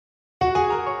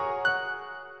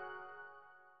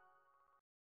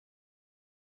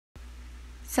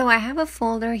So I have a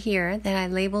folder here that I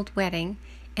labeled Wedding,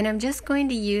 and I'm just going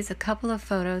to use a couple of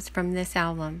photos from this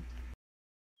album.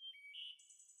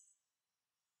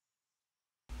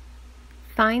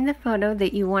 Find the photo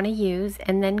that you want to use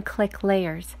and then click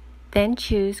Layers. Then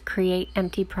choose Create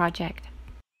Empty Project.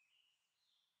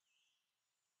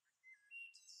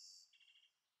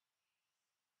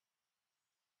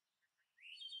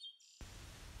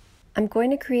 I'm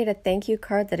going to create a thank you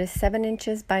card that is 7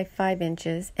 inches by 5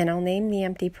 inches, and I'll name the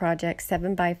empty project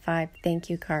 7 by 5 thank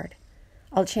you card.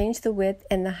 I'll change the width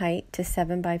and the height to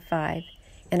 7 by 5,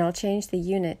 and I'll change the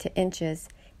unit to inches,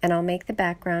 and I'll make the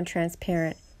background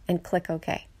transparent and click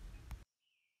OK.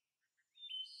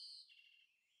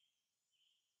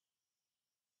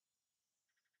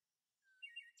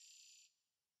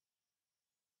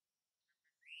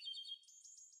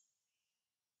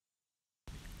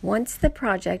 Once the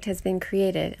project has been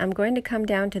created, I'm going to come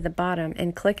down to the bottom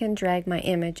and click and drag my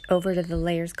image over to the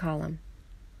Layers column.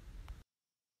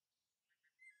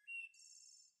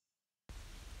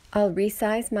 I'll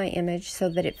resize my image so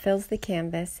that it fills the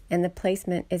canvas and the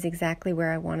placement is exactly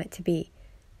where I want it to be.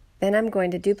 Then I'm going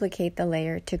to duplicate the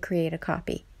layer to create a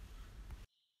copy.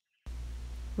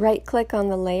 Right-click on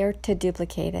the layer to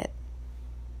duplicate it.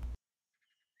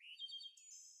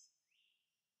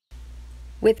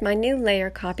 With my new layer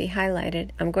copy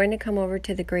highlighted, I'm going to come over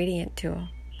to the Gradient tool.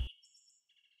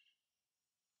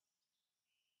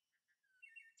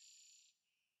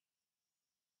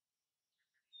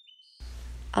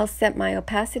 I'll set my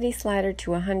opacity slider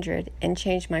to 100 and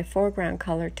change my foreground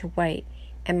color to white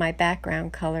and my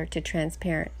background color to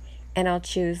transparent, and I'll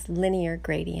choose Linear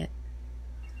Gradient.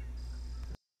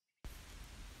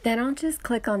 Then I'll just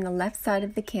click on the left side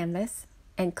of the canvas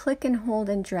and click and hold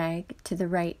and drag to the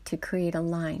right to create a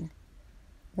line.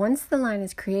 Once the line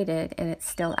is created and it's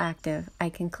still active, I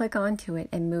can click onto it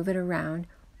and move it around,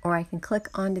 or I can click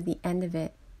onto the end of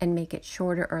it and make it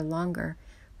shorter or longer,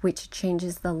 which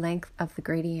changes the length of the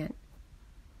gradient.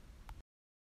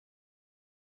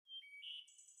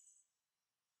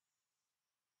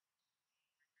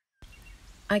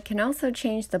 I can also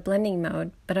change the blending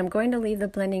mode, but I'm going to leave the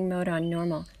blending mode on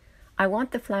normal. I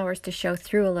want the flowers to show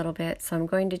through a little bit, so I'm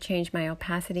going to change my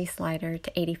opacity slider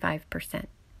to 85%.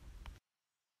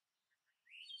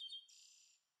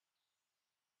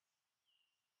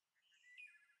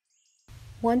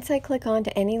 Once I click onto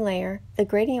any layer, the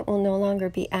gradient will no longer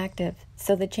be active,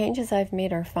 so the changes I've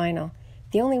made are final.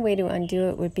 The only way to undo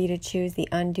it would be to choose the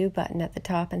Undo button at the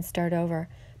top and start over,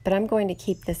 but I'm going to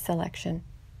keep this selection.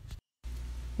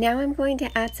 Now I'm going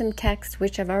to add some text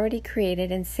which I've already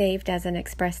created and saved as an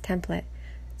Express template.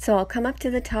 So I'll come up to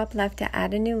the top left to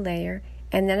add a new layer,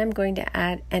 and then I'm going to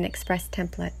add an Express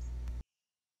template.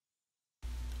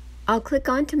 I'll click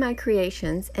onto my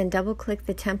creations and double-click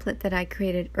the template that I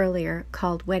created earlier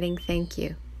called Wedding Thank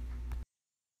You.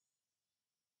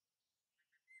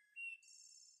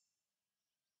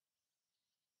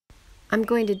 I'm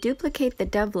going to duplicate the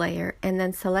dove layer and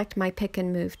then select my Pick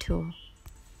and Move tool.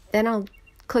 Then I'll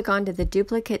click onto the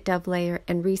duplicate dove layer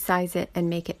and resize it and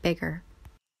make it bigger.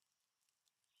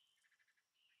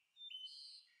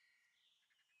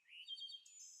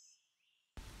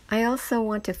 I also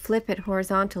want to flip it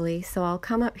horizontally, so I'll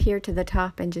come up here to the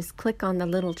top and just click on the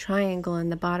little triangle in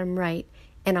the bottom right,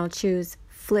 and I'll choose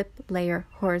Flip Layer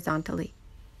Horizontally.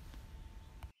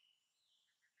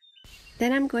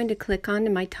 Then I'm going to click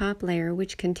onto my top layer,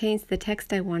 which contains the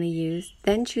text I want to use,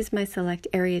 then choose my Select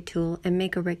Area tool and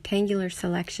make a rectangular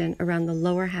selection around the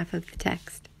lower half of the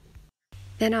text.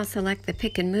 Then I'll select the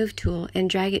Pick and Move tool and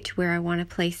drag it to where I want to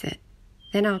place it.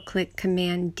 Then I'll click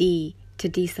Command D to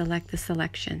deselect the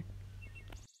selection.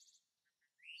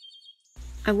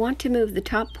 I want to move the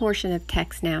top portion of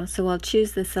text now, so I'll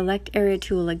choose the Select Area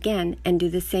tool again and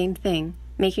do the same thing,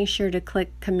 making sure to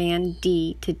click Command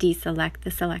D to deselect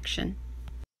the selection.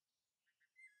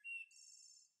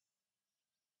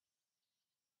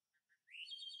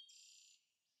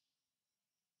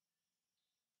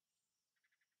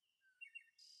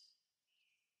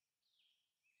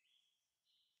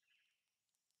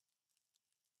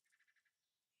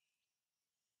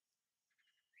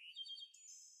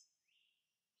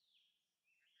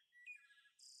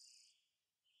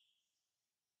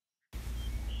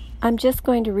 I'm just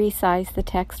going to resize the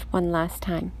text one last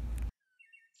time.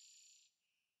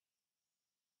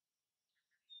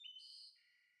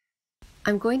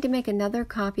 I'm going to make another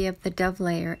copy of the dove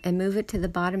layer and move it to the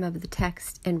bottom of the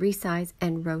text and resize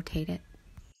and rotate it.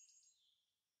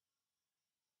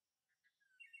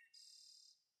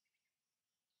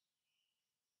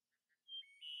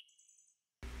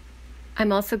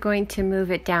 I'm also going to move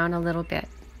it down a little bit.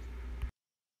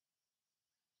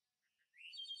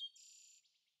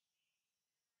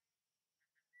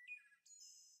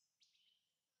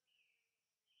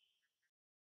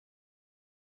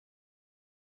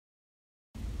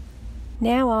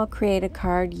 Now I'll create a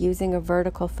card using a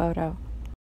vertical photo.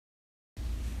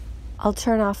 I'll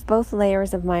turn off both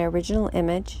layers of my original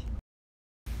image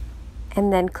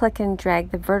and then click and drag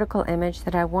the vertical image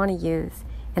that I want to use,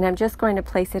 and I'm just going to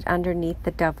place it underneath the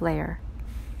dove layer.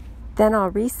 Then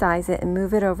I'll resize it and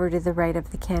move it over to the right of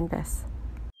the canvas.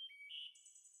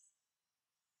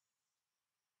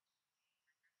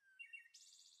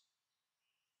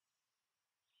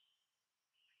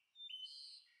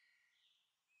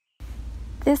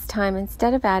 This time,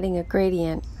 instead of adding a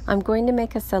gradient, I'm going to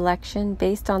make a selection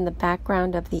based on the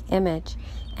background of the image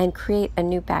and create a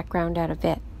new background out of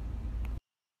it.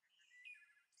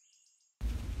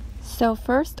 So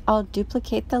first, I'll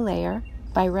duplicate the layer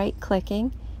by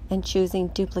right-clicking and choosing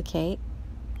Duplicate.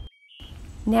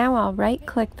 Now I'll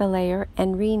right-click the layer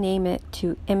and rename it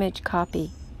to Image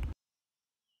Copy.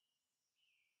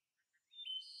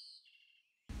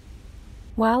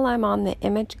 While I'm on the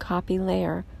Image Copy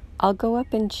layer, I'll go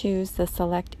up and choose the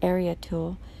Select Area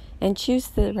tool and choose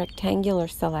the rectangular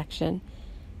selection,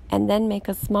 and then make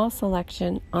a small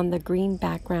selection on the green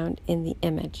background in the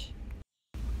image.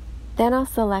 Then I'll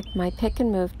select my Pick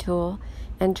and Move tool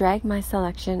and drag my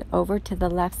selection over to the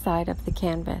left side of the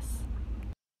canvas.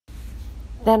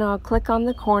 Then I'll click on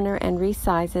the corner and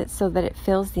resize it so that it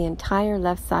fills the entire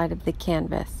left side of the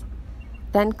canvas.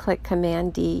 Then click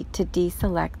Command D to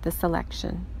deselect the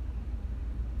selection.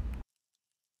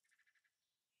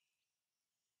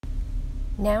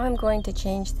 Now I'm going to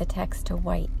change the text to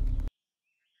white.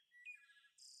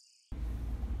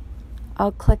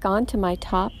 I'll click onto my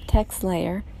top text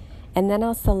layer, and then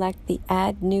I'll select the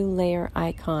Add New Layer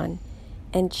icon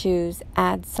and choose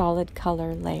Add Solid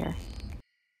Color Layer.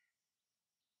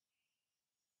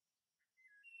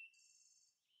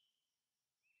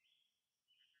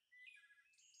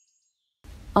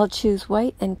 I'll choose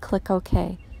white and click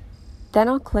OK. Then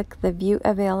I'll click the View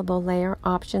Available Layer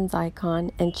Options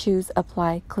icon and choose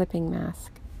Apply Clipping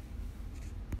Mask.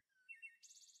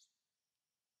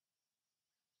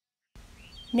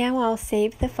 Now I'll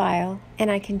save the file, and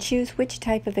I can choose which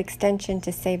type of extension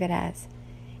to save it as.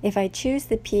 If I choose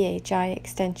the PHI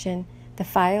extension, the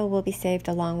file will be saved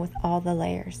along with all the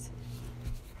layers.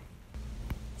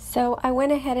 So I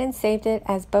went ahead and saved it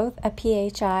as both a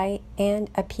PHI and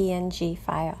a PNG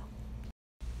file.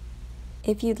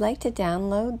 If you'd like to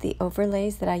download the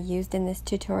overlays that I used in this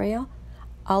tutorial,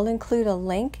 I'll include a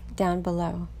link down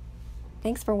below.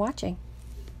 Thanks for watching.